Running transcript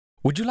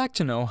Would you like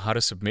to know how to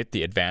submit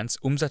the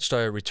advanced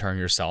Umsatzsteuer return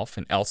yourself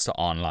in Elster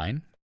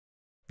online?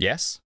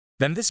 Yes?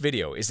 Then this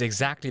video is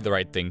exactly the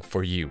right thing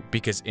for you,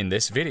 because in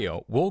this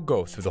video, we'll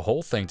go through the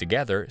whole thing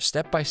together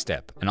step by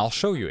step, and I'll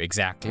show you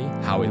exactly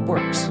how it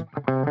works.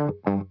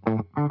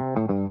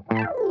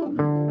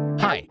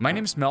 Hi, my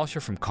name is Melchior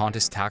from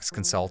Contest Tax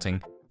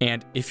Consulting,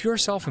 and if you're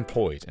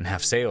self-employed and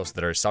have sales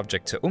that are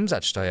subject to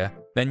Umsatzsteuer,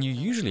 then you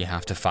usually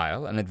have to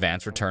file an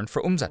advance return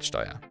for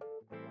Umsatzsteuer.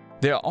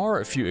 There are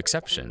a few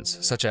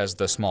exceptions, such as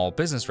the small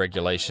business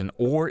regulation,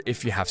 or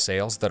if you have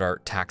sales that are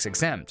tax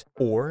exempt,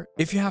 or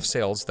if you have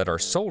sales that are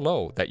so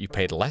low that you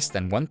paid less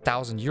than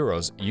 1,000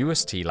 euros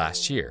UST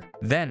last year,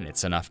 then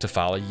it's enough to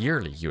file a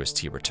yearly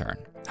UST return.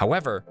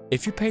 However,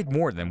 if you paid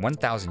more than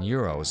 1,000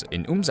 euros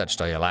in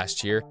Umsatzsteuer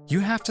last year, you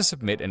have to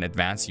submit an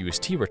advanced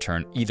UST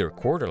return either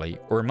quarterly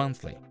or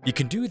monthly. You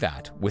can do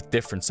that with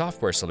different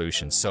software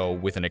solutions, so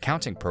with an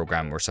accounting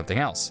program or something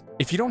else.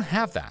 If you don't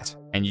have that,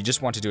 and you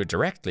just want to do it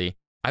directly,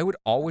 I would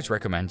always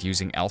recommend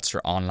using Elster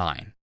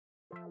Online.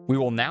 We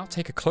will now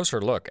take a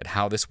closer look at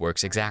how this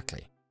works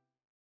exactly.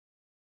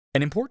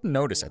 An important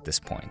notice at this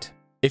point: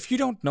 if you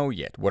don't know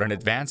yet what an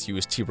advanced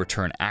UST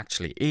return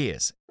actually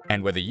is,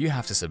 and whether you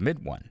have to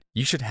submit one,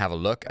 you should have a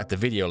look at the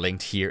video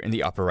linked here in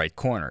the upper right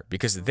corner,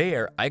 because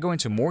there I go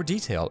into more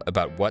detail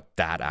about what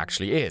that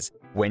actually is,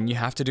 when you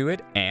have to do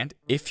it, and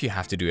if you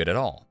have to do it at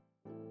all.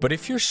 But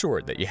if you're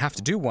sure that you have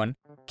to do one,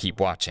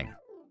 keep watching.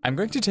 I'm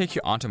going to take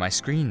you onto my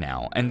screen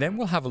now, and then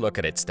we'll have a look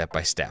at it step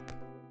by step.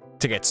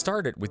 To get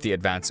started with the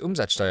advanced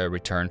Umsatzsteuer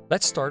return,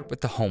 let's start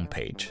with the home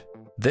page.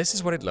 This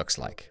is what it looks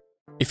like.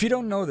 If you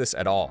don't know this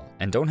at all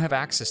and don't have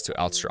access to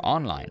Elster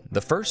Online,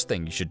 the first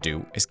thing you should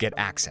do is get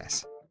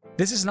access.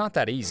 This is not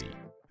that easy.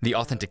 The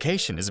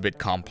authentication is a bit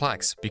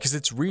complex because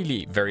it's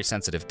really very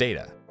sensitive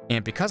data.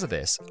 And because of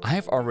this, I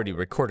have already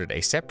recorded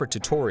a separate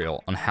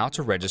tutorial on how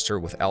to register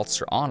with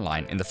Elster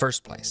Online in the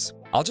first place.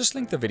 I'll just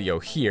link the video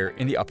here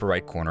in the upper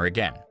right corner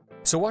again.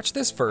 So watch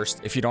this first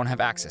if you don't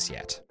have access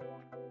yet.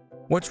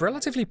 What's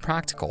relatively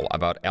practical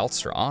about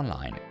Elster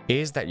Online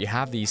is that you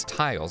have these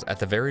tiles at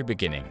the very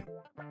beginning,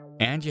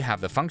 and you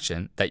have the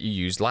function that you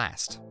used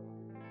last.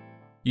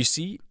 You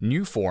see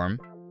New Form,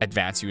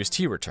 Advanced UST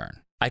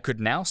Return. I could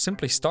now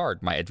simply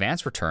start my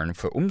advance return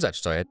for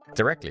Umsatzsteuer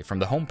directly from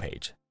the home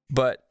page.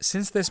 But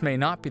since this may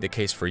not be the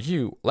case for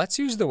you, let's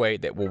use the way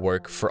that will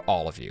work for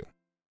all of you.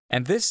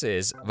 And this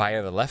is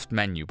via the left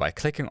menu by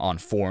clicking on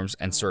Forms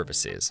and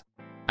Services.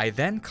 I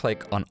then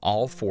click on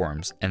All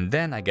Forms, and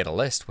then I get a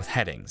list with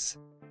headings.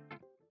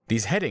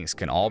 These headings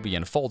can all be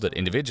unfolded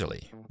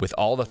individually, with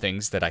all the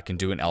things that I can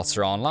do in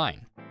Elster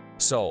Online.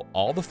 So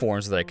all the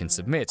forms that I can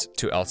submit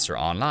to Elster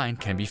Online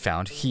can be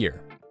found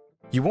here.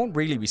 You won't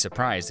really be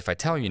surprised if I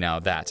tell you now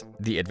that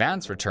the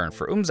advance return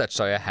for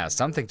Umsatzsteuer has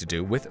something to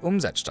do with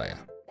Umsatzsteuer.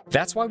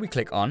 That's why we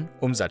click on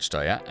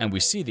Umsatzsteuer and we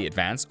see the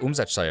advanced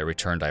Umsatzsteuer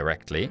return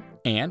directly,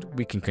 and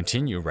we can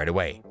continue right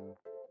away.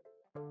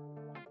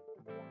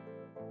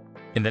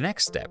 In the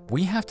next step,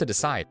 we have to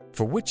decide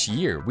for which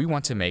year we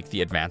want to make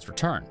the advance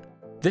return.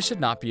 This should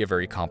not be a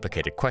very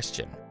complicated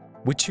question.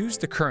 We choose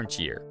the current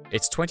year,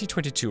 it's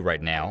 2022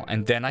 right now,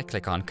 and then I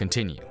click on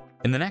Continue.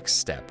 In the next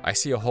step, I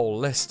see a whole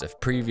list of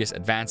previous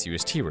advanced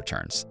UST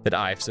returns that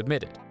I've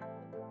submitted.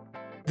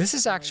 This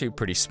is actually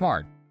pretty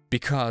smart,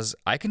 because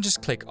I can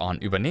just click on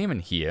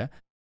Übernehmen here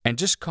and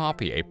just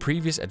copy a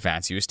previous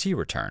advanced UST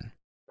return.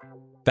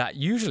 That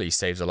usually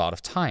saves a lot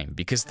of time,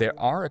 because there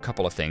are a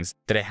couple of things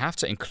that I have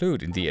to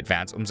include in the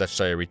advanced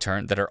Umsatzsteuer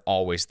return that are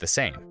always the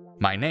same.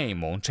 My name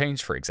won't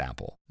change, for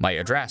example. My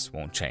address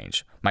won't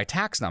change. My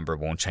tax number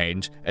won't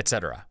change,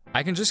 etc.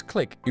 I can just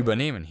click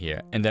Übernehmen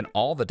here, and then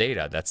all the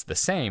data that's the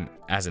same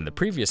as in the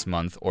previous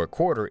month or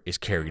quarter is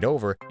carried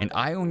over, and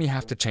I only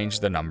have to change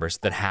the numbers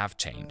that have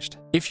changed.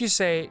 If you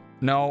say,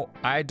 "No,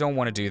 I don't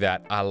want to do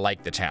that, I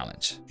like the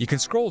challenge," you can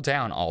scroll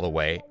down all the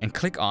way and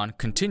click on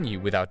Continue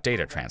without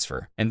data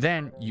transfer, and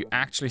then you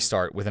actually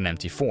start with an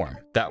empty form.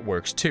 That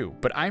works too,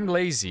 but I'm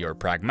lazy or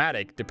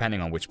pragmatic, depending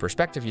on which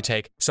perspective you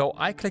take, so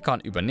I click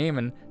on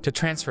Übernehmen to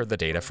transfer the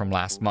data from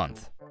last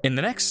month. In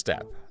the next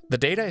step, the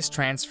data is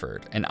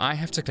transferred, and I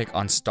have to click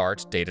on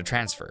Start Data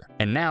Transfer.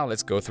 And now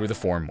let's go through the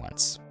form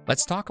once.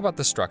 Let's talk about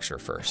the structure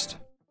first.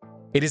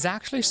 It is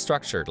actually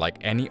structured like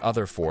any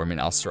other form in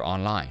Elster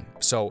Online,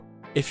 so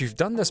if you've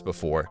done this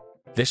before,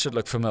 this should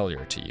look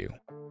familiar to you.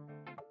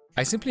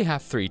 I simply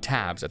have 3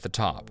 tabs at the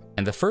top,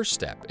 and the first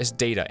step is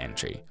data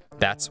entry.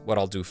 That's what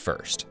I'll do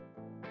first.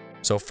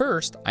 So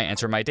first, I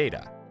enter my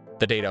data,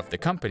 the data of the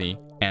company,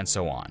 and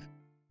so on.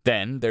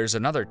 Then there's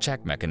another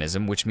check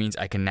mechanism, which means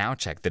I can now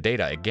check the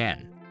data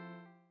again.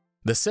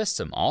 The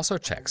system also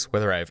checks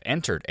whether I've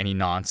entered any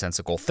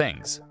nonsensical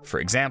things.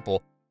 For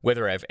example,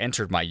 whether I've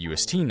entered my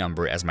UST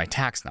number as my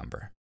tax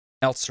number.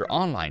 Elster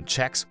Online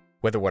checks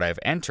whether what I've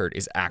entered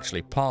is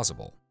actually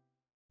plausible.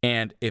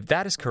 And if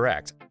that is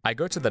correct, I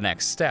go to the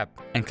next step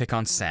and click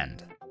on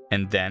Send.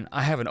 And then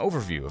I have an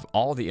overview of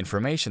all the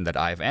information that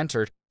I've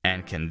entered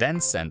and can then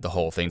send the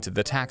whole thing to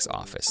the tax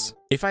office.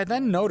 If I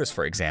then notice,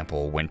 for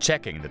example, when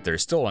checking that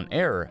there's still an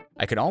error,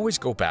 I can always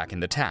go back in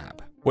the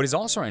tab. What is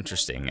also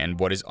interesting, and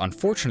what is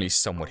unfortunately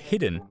somewhat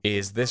hidden,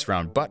 is this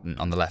round button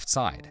on the left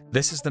side.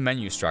 This is the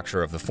menu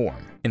structure of the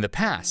form. In the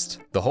past,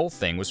 the whole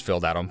thing was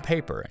filled out on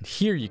paper, and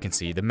here you can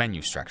see the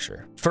menu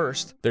structure.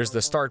 First, there's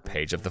the start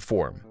page of the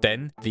form,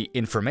 then the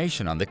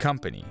information on the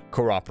company,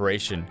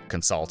 cooperation,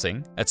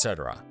 consulting,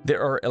 etc.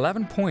 There are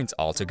 11 points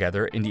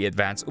altogether in the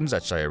advanced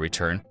Umsatzsteuer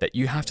return that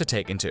you have to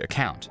take into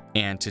account.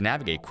 And to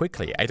navigate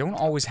quickly, I don't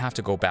always have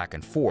to go back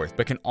and forth,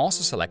 but can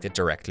also select it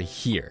directly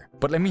here.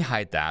 But let me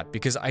hide that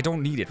because I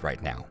don't need it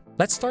right now.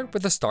 Let's start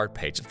with the start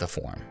page of the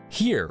form.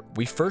 Here,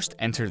 we first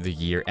enter the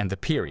year and the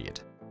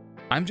period.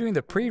 I'm doing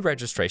the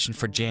pre-registration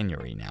for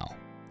January now.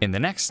 In the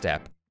next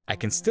step, I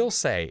can still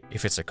say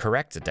if it's a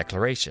corrected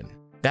declaration.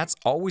 That's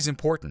always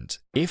important.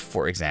 If,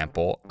 for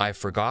example, I've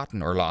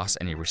forgotten or lost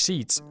any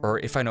receipts, or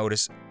if I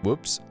notice,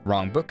 whoops,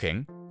 wrong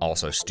booking,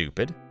 also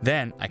stupid,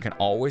 then I can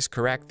always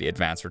correct the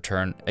advance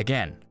return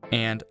again.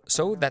 And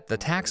so that the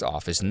tax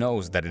office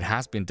knows that it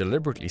has been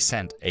deliberately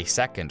sent a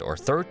second or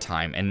third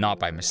time and not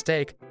by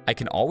mistake, I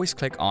can always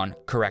click on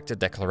Corrected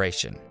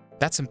Declaration.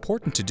 That's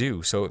important to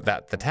do so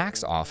that the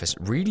tax office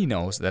really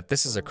knows that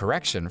this is a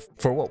correction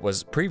for what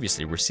was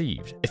previously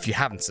received. If you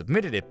haven't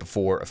submitted it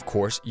before, of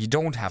course, you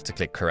don't have to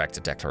click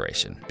Corrected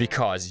Declaration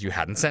because you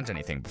hadn't sent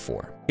anything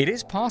before. It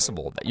is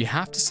possible that you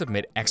have to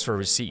submit extra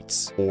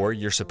receipts, or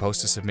you're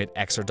supposed to submit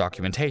extra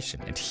documentation,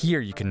 and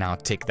here you can now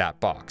tick that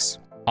box.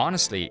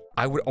 Honestly,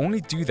 I would only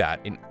do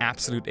that in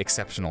absolute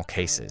exceptional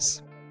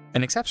cases.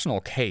 An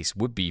exceptional case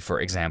would be,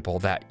 for example,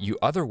 that you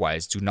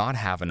otherwise do not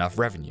have enough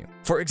revenue.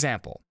 For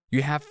example,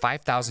 you have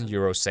 5,000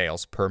 euro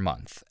sales per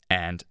month,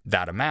 and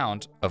that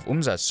amount of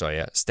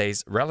Umsatzsteuer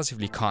stays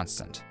relatively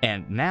constant.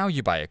 And now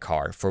you buy a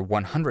car for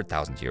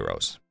 100,000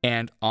 euros.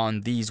 And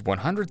on these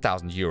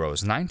 100,000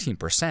 euros,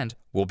 19%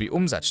 will be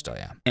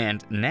Umsatzsteuer.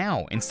 And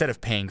now, instead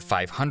of paying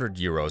 500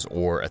 euros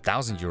or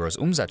 1,000 euros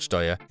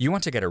Umsatzsteuer, you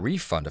want to get a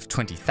refund of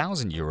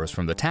 20,000 euros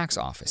from the tax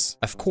office.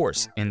 Of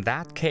course, in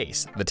that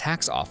case, the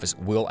tax office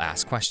will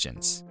ask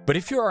questions. But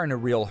if you are in a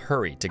real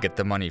hurry to get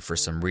the money for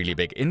some really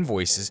big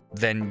invoices,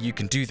 then you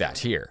can do that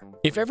here.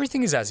 If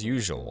everything is as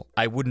usual,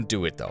 I wouldn't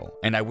do it though,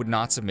 and I would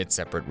not submit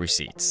separate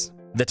receipts.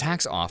 The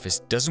tax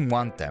office doesn't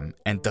want them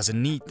and doesn't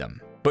need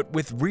them. But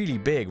with really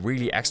big,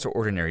 really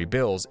extraordinary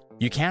bills,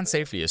 you can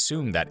safely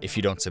assume that if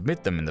you don't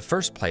submit them in the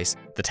first place,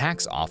 the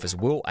tax office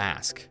will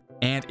ask.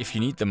 And if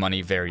you need the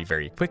money very,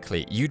 very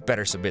quickly, you'd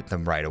better submit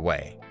them right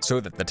away, so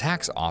that the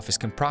tax office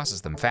can process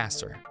them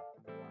faster.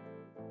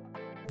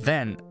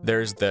 Then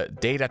there's the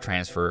data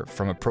transfer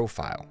from a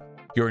profile.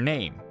 Your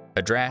name,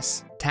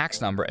 address,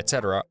 tax number,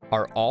 etc.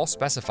 are all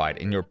specified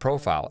in your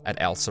profile at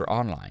Elster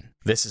Online.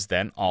 This is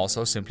then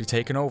also simply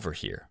taken over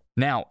here.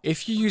 Now,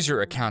 if you use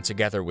your account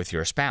together with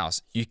your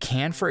spouse, you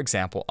can, for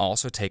example,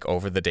 also take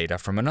over the data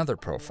from another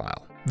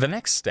profile. The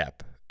next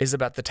step is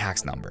about the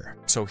tax number.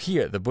 So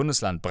here, the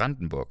Bundesland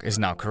Brandenburg is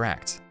now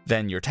correct.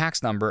 Then your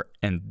tax number,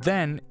 and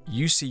then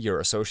you see your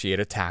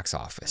associated tax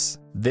office.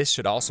 This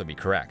should also be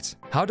correct.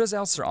 How does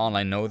Elster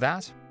Online know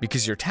that?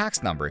 Because your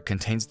tax number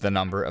contains the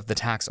number of the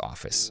tax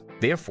office.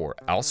 Therefore,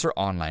 Elster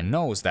Online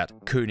knows that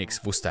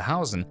Königs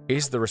Wusterhausen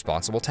is the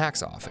responsible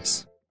tax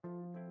office.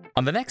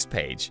 On the next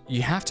page,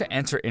 you have to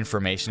enter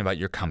information about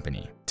your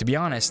company. To be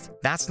honest,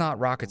 that's not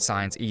rocket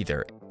science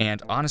either,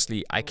 and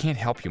honestly, I can't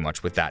help you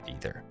much with that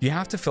either. You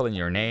have to fill in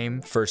your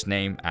name, first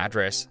name,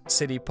 address,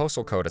 city,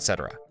 postal code,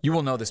 etc. You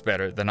will know this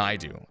better than I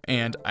do,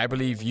 and I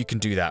believe you can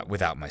do that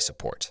without my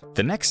support.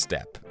 The next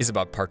step is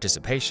about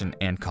participation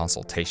and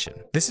consultation.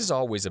 This is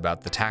always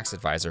about the tax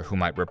advisor who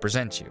might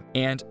represent you,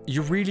 and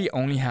you really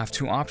only have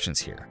two options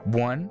here.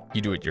 One,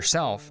 you do it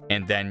yourself,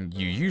 and then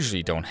you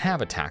usually don't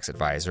have a tax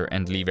advisor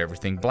and leave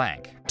everything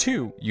blank.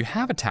 Two, you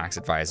have a tax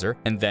advisor,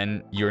 and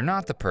then you're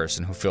not the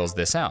person who fills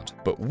this out,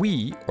 but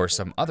we or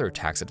some other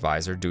tax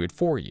advisor do it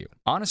for you.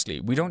 Honestly,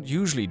 we don't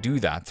usually do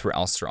that through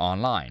Elster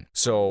Online,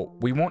 so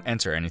we won't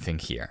enter anything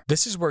here.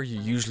 This is where you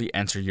usually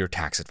enter your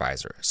tax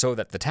advisor, so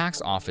that the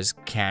tax office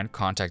can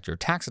contact your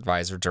tax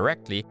advisor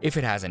directly if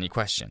it has any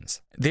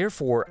questions.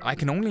 Therefore, I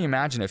can only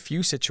imagine a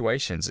few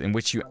situations in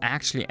which you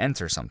actually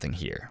enter something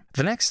here.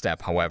 The next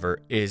step, however,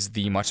 is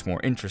the much more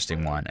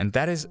interesting one, and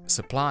that is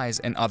supplies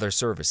and other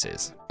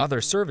services.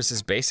 Other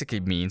services basically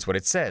means what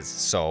it says,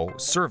 so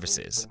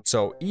services.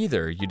 So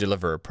either you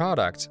deliver a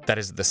product, that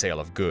is the sale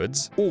of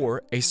goods,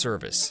 or a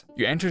service.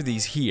 You enter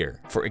these here,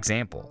 for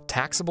example,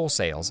 taxable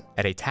sales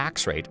at a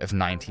tax rate of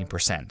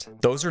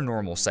 19%. Those are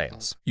normal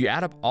sales. You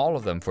add up all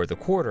of them for the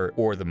quarter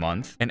or the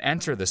month and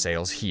enter the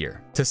sales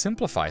here. To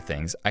simplify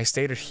things, I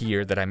stated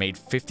here that I made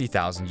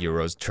 50,000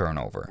 euros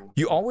turnover.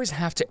 You always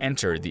have to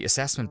enter the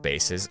assessment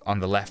basis on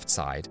the left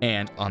side,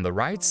 and on the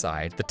right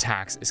side, the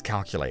tax is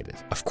calculated.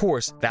 Of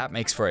course, that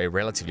makes for a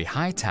relatively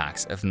high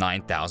tax of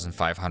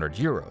 9,500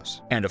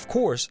 euros. And of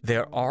course,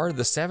 there are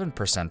the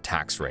 7%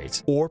 tax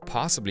rates, or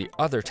possibly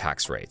other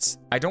tax rates.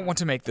 I don't want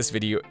to make this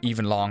video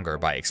even longer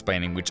by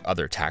explaining which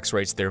other tax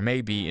rates there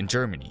may be in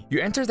Germany.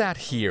 You enter that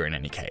here in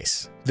any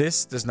case.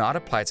 This does not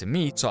apply to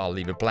me, so I'll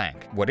leave it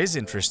blank. What is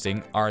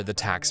interesting are the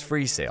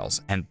tax-free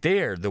sales, and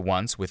they're the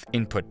ones with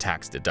input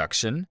tax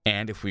deduction,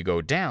 and if we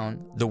go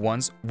down, the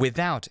ones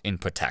without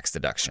input tax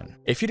deduction.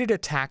 If you did a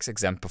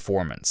tax-exempt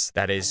performance,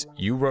 that is,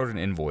 you wrote an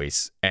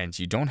invoice and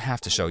you don't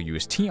have to show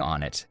UST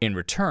on it, in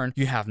return,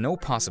 you have no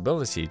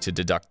possibility to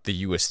deduct the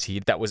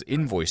UST that was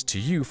invoiced to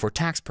you for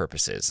tax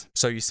purposes,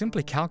 so you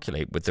simply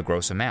calculate with the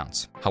gross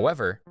amounts.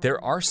 However,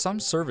 there are some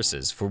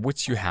services for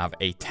which you have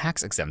a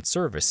tax-exempt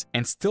service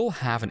and still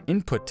have an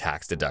input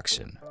tax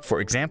deduction.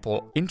 For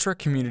example,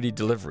 intra-community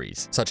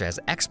deliveries, such as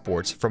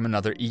exports from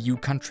another EU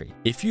country.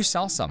 If you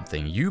sell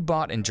something you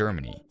bought in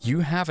Germany, you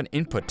have an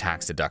input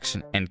tax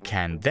deduction and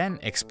can then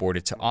export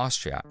it to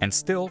Austria and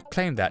still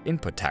claim that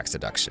input tax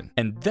deduction.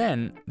 And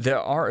then there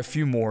are a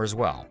few more as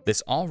well.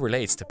 This all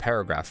relates to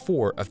paragraph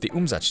 4 of the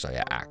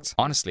Umsatzsteuer Act.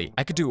 Honestly,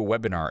 I could do a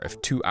webinar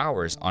of 2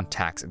 hours on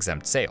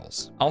tax-exempt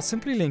sales. I'll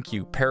simply link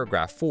you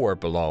paragraph 4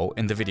 below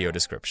in the video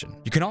description.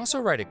 You can also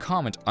write a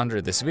comment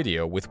under this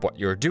video with what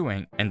you're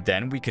doing, and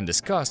then we can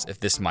discuss if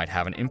this might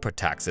have an input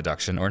tax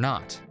deduction or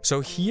not. So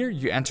here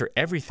you enter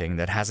everything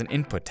that has an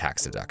input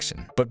tax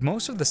deduction, but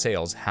most of the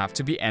sales have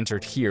to be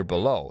entered here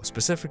below,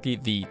 specifically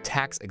the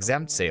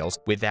tax-exempt sales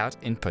without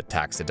input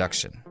tax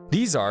deduction.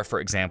 These are,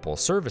 for example,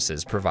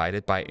 services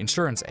provided by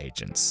insurance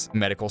agents,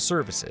 medical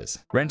services.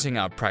 Renting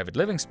out private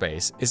living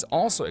space is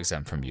also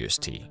exempt from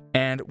UST.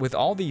 And with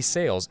all these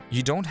sales,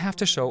 you don't have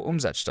to show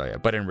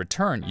Umsatzsteuer, but in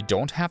return, you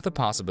don't have the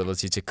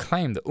possibility to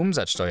claim the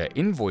Umsatzsteuer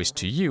invoice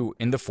to you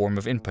in the form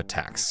of input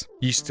tax.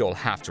 You still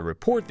have to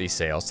report these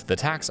sales to the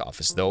tax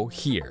office, though,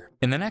 here.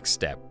 In the next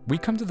step, we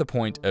come to the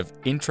point of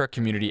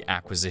intra-community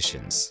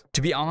acquisitions.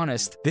 To be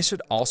honest, this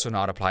should also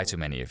not apply to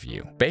many of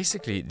you.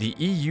 Basically, the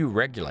EU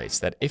regulates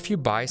that if you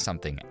buy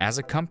something as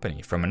a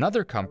company from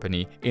another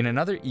company in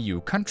another EU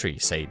country,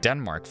 say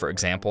Denmark for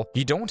example,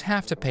 you don't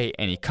have to pay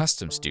any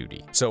customs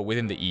duty. So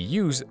within the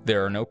EU's,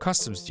 there are no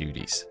customs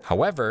duties.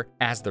 However,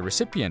 as the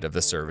recipient of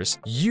the service,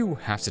 you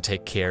have to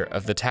take care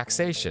of the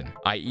taxation,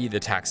 i.e. the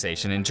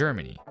taxation in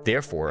Germany.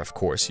 Therefore, of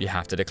course, you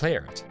have to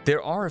declare it.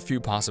 There are a few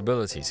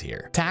possibilities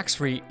here.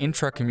 Tax-free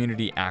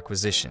intra-community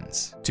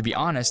acquisitions. To be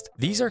honest,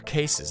 these are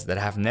cases that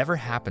have never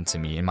happened to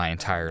me in my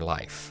entire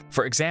life.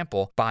 For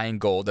example, buying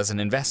gold as an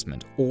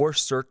investment or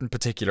certain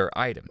particular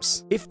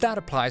items. If that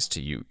applies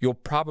to you, you'll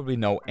probably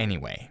know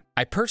anyway.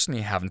 I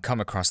personally haven't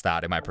come across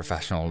that in my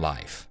professional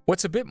life.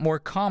 What's a bit more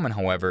common,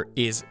 however,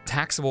 is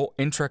taxable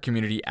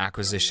intra-community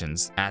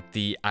acquisitions at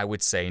the, I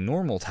would say,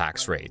 normal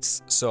tax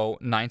rates, so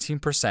 19%,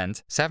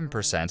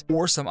 7%,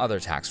 or some other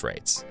tax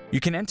rates. You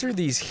can enter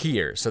these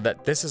here so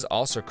that this is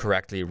also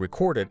correctly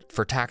recorded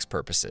for tax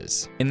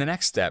purposes. In the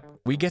next step,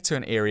 we get to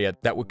an area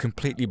that would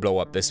completely blow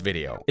up this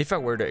video, if I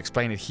were to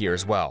explain it here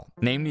as well,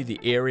 namely the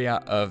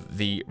area of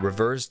the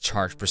reverse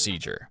charge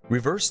procedure.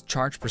 Reverse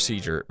charge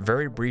procedure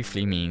very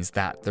briefly means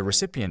that the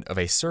recipient of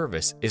a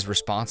service is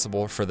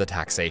responsible for the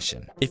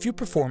taxation. If you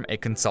perform a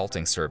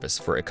consulting service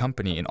for a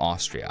company in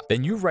Austria,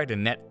 then you write a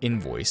net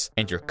invoice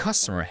and your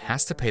customer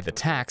has to pay the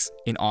tax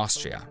in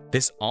Austria.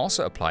 This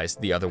also applies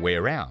the other way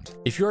around.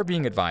 If you are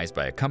being advised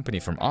by a company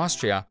from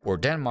Austria or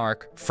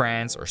Denmark,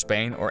 France or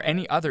Spain or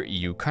any other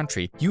EU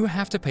country, you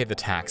have to pay the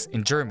tax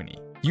in Germany.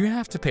 You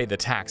have to pay the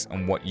tax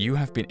on what you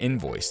have been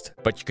invoiced,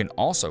 but you can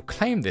also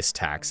claim this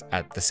tax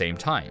at the same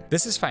time.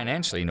 This is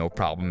financially no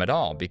problem at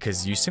all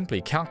because you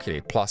simply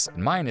calculate plus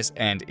and minus,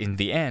 and in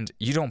the end,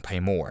 you don't pay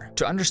more.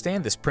 To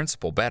understand this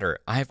principle better,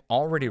 I have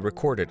already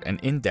recorded an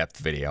in-depth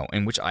video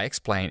in which I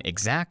explain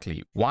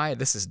exactly why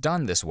this is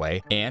done this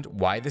way and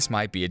why this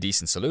might be a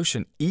decent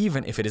solution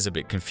even if it is a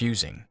bit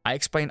confusing. I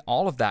explain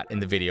all of that in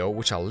the video,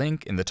 which I'll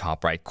link in the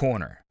top right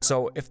corner.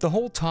 So if the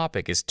whole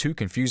topic is too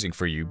confusing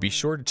for you, be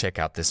sure to check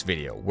out this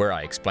video where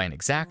I explain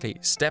exactly,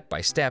 step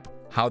by step,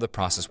 how the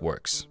process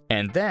works.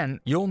 And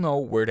then you'll know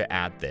where to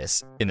add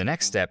this. In the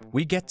next step,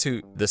 we get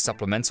to the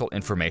supplemental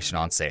information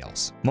on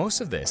sales. Most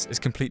of this is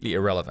completely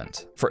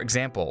irrelevant. For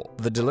example,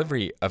 the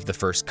delivery of the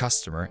first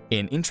customer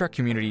in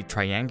intra-community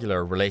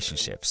triangular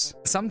relationships.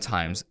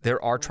 Sometimes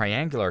there are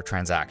triangular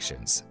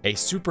transactions, a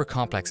super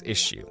complex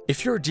issue.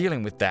 If you're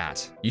dealing with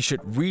that, you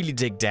should really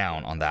dig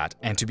down on that,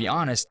 and to be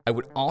honest, I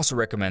would also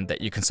recommend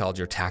that you consult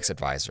your tax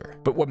advisor.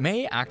 But what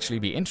may actually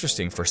be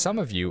interesting for some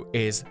of you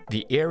is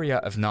the area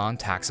of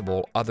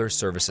non-taxable other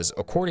services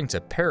according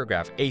to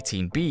paragraph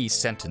 18b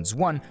sentence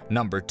 1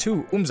 number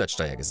 2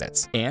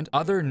 Umsatzsteuergesetz, and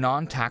other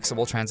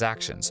non-taxable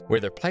transactions where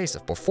their place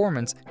of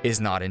performance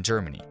is not in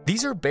Germany.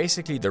 These are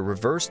basically the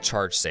reverse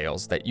charge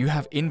sales that you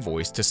have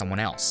invoiced to someone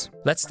else.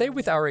 Let's stay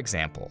with our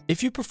example.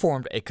 If you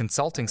performed a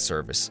consulting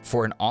service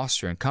for an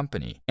Austrian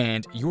company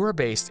and you are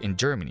based in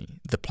Germany,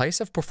 the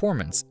place of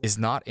performance is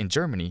not in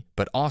Germany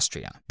but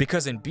Austria.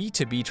 Because in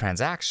B2B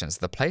transactions,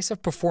 the place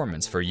of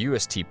performance for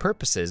UST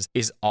purposes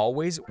is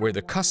always where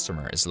the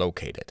customer is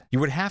located. You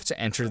would have to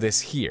enter this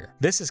here.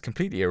 This is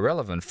completely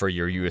irrelevant for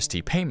your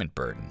UST payment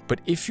burden.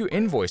 But if you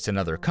invoiced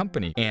another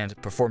company and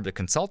performed a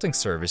consulting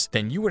service,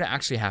 then you would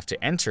actually have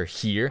to enter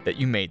here that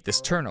you made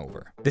this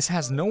turnover. This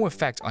has no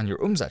effect on your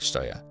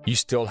Umsatzsteuer. You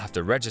still have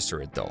to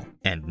register it though.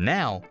 And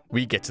now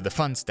we get to the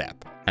fun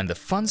step. And the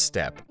fun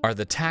step are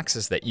the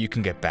taxes that you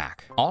can get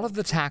back. All of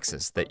the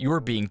taxes that you are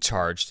being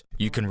charged,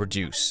 you can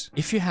reduce.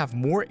 If you have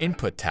more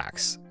input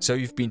tax, so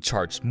you've been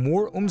charged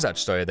more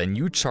Umsatzsteuer than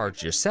you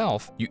charged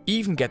yourself, you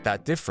even get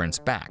that difference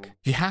back.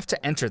 You have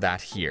to enter that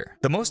here.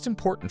 The most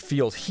important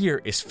field here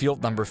is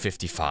field number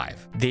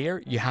 55.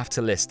 There, you have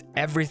to list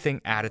everything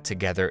added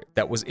together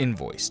that was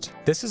invoiced.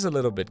 This is a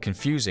little bit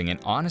confusing, and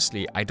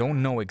honestly, I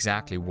don't know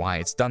exactly why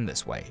it's done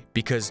this way,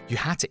 because you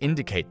had to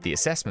indicate the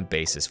assessment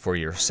basis for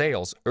your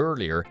sales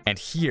earlier, and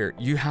here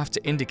you have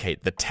to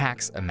indicate the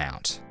tax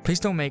amount. Please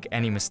don't make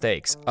any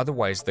mistakes,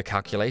 otherwise the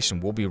calculation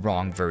will be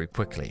wrong very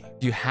quickly.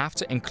 You have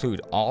to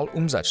include all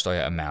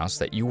Umsatzsteuer amounts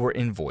that you were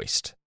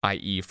invoiced,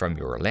 i.e. from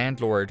your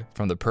landlord,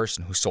 from the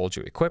person who sold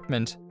you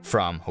equipment,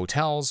 from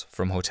hotels,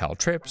 from hotel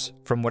trips,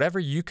 from whatever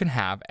you can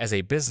have as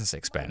a business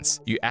expense.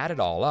 You add it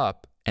all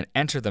up and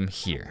enter them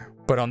here.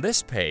 But on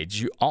this page,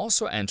 you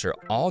also enter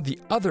all the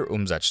other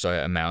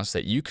Umsatzsteuer amounts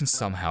that you can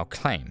somehow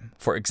claim.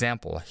 For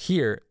example,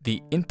 here,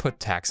 the input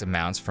tax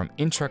amounts from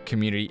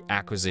intra-community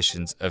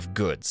acquisitions of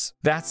goods.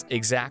 That's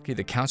exactly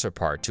the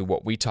counterpart to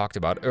what we talked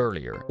about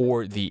earlier,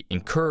 or the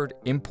incurred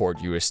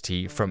import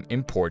UST from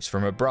imports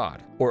from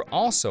abroad. Or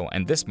also,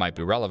 and this might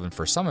be relevant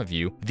for some of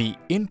you, the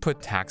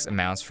input tax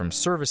amounts from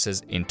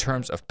services in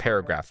terms of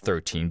paragraph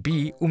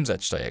 13b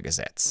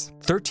Umsatzsteuergesetz.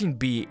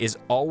 13b is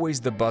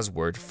always the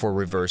buzzword for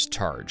reverse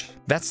charge.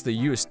 That's the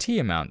UST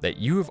amount that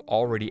you have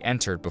already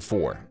entered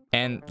before.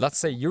 And let's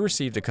say you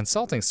received a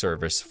consulting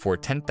service for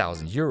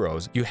 10,000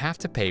 euros, you have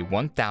to pay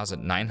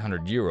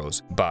 1,900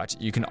 euros, but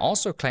you can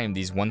also claim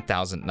these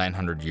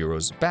 1,900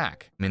 euros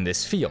back in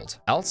this field.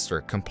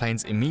 Elster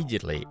complains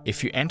immediately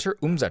if you enter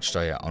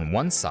Umsatzsteuer on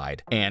one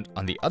side and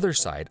on the other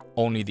side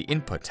only the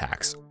input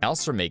tax.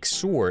 Elster makes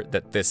sure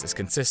that this is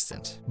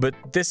consistent. But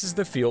this is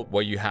the field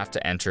where you have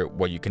to enter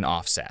what you can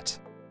offset.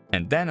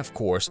 And then, of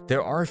course,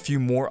 there are a few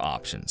more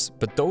options,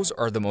 but those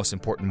are the most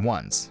important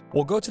ones.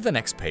 We'll go to the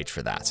next page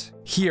for that.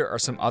 Here are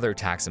some other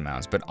tax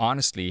amounts, but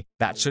honestly,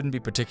 that shouldn't be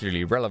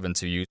particularly relevant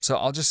to you, so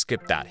I'll just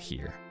skip that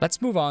here.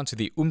 Let's move on to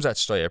the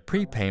Umsatzsteuer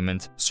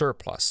prepayment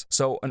surplus.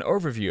 So, an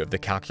overview of the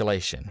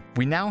calculation.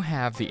 We now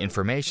have the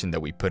information that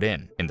we put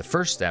in. In the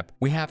first step,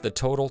 we have the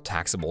total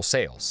taxable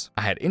sales.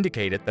 I had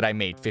indicated that I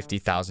made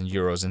 50,000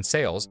 euros in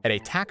sales at a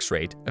tax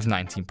rate of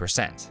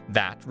 19%.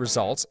 That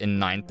results in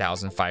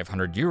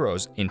 9,500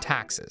 euros in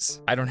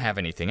taxes. I don't have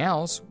anything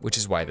else, which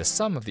is why the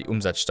sum of the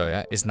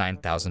Umsatzsteuer is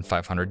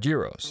 9,500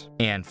 euros.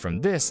 And from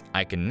this,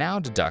 I can now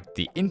deduct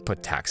the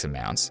input tax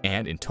amounts,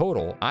 and in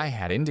total, I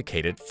had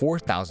indicated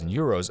 4,000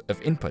 euros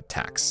of input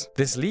tax.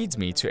 This leads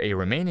me to a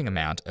remaining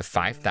amount of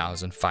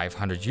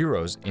 5,500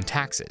 euros in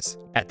taxes.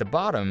 At the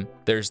bottom,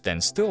 there's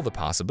then still the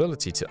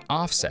possibility to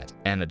offset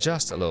and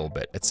adjust a little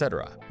bit,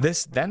 etc.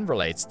 This then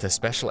relates to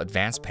special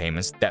advance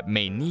payments that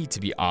may need to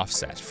be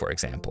offset, for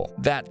example.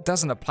 That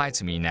doesn't apply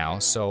to me now,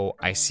 so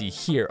I see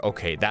here,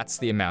 okay, that's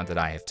the amount that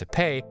I have to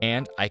pay,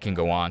 and I can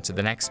go on to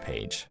the next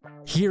page.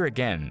 Here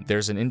again,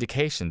 there's an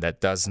indication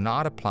that does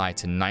not apply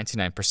to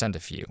 99%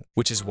 of you,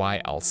 which is why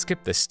I'll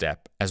skip this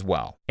step as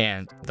well.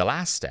 And the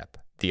last step,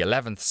 the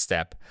 11th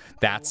step,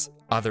 that's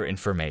other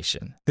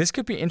information. This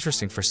could be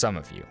interesting for some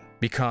of you,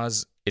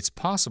 because it's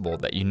possible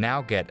that you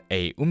now get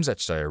a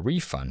Umsatzsteuer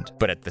refund,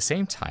 but at the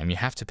same time you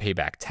have to pay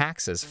back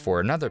taxes for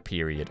another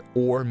period,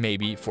 or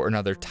maybe for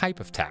another type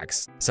of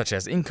tax, such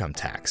as income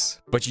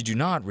tax. But you do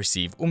not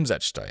receive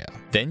Umsatzsteuer.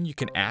 Then you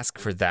can ask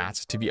for that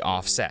to be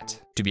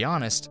offset. To be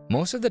honest,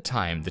 most of the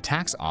time the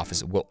tax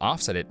office will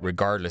offset it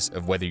regardless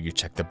of whether you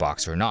check the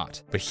box or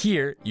not. But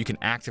here, you can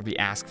actively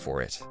ask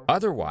for it.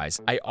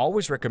 Otherwise, I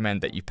always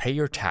recommend that you pay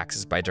your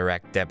taxes by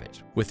direct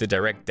debit, with the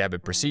direct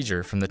debit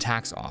procedure from the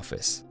tax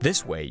office.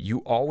 This way,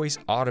 you always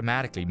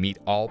automatically meet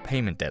all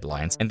payment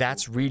deadlines, and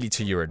that's really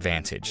to your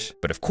advantage.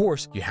 But of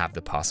course, you have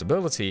the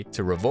possibility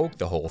to revoke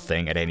the whole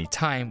thing at any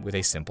time with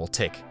a simple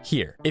tick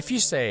here. If you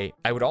say,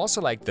 I would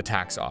also like the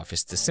tax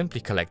office to simply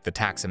collect the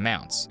tax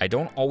amounts, I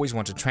don't always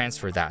want to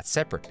transfer that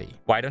separately.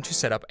 Why don't you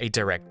set up a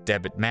direct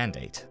debit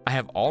mandate? I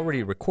have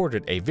already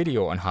recorded a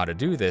video on how to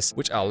do this,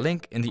 which I'll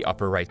link in the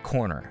upper right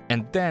corner.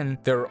 And then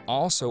there are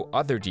also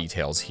other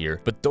details here,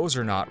 but those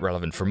are not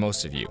relevant for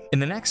most of you. In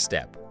the next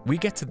step, we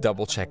get to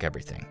double check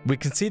everything. We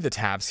can see the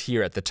tabs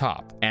here at the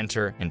top,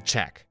 enter and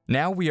check.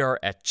 Now we are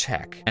at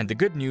check, and the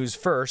good news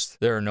first,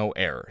 there are no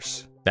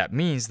errors. That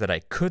means that I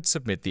could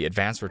submit the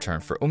advance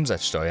return for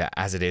Umsatzsteuer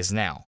as it is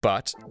now.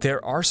 But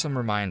there are some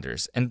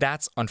reminders, and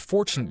that's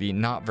unfortunately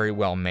not very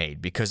well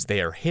made because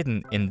they are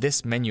hidden in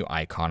this menu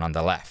icon on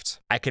the left.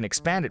 I can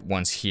expand it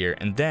once here,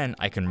 and then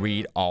I can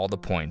read all the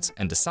points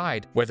and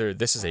decide whether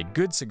this is a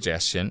good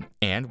suggestion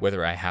and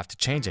whether I have to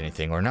change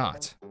anything or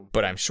not.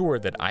 But I'm sure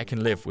that I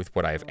can live with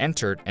what I've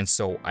entered, and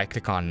so I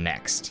click on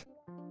Next.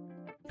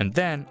 And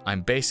then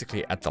I'm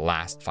basically at the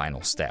last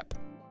final step.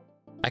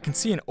 I can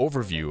see an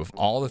overview of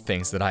all the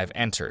things that I've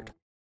entered.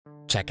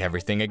 Check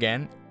everything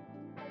again,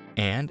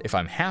 and if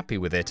I'm happy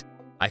with it,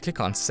 I click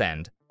on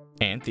Send,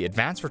 and the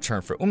advance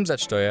return for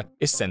Umsatzsteuer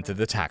is sent to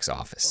the tax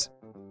office.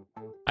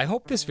 I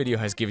hope this video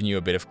has given you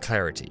a bit of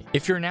clarity.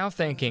 If you're now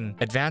thinking,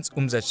 advanced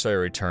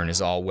Umsatzsteuer return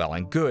is all well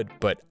and good,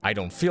 but I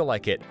don't feel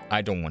like it,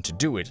 I don't want to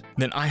do it,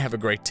 then I have a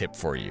great tip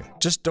for you.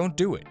 Just don't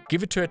do it.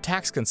 Give it to a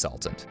tax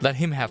consultant. Let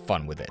him have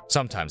fun with it,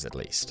 sometimes at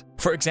least.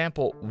 For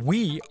example,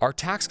 we are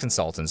tax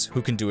consultants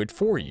who can do it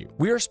for you.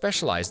 We are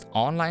specialized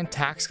online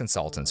tax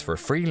consultants for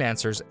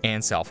freelancers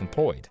and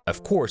self-employed.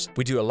 Of course,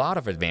 we do a lot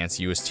of advanced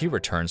UST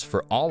returns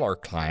for all our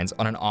clients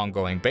on an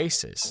ongoing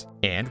basis.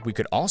 And we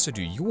could also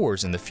do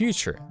yours in the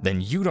future,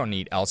 then you don't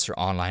need Elster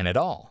Online at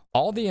all.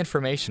 All the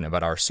information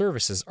about our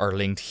services are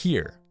linked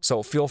here,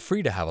 so feel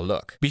free to have a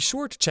look. Be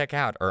sure to check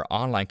out our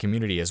online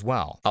community as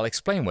well. I'll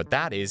explain what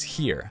that is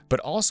here, but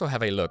also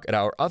have a look at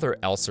our other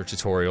Elster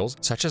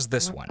tutorials such as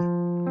this one.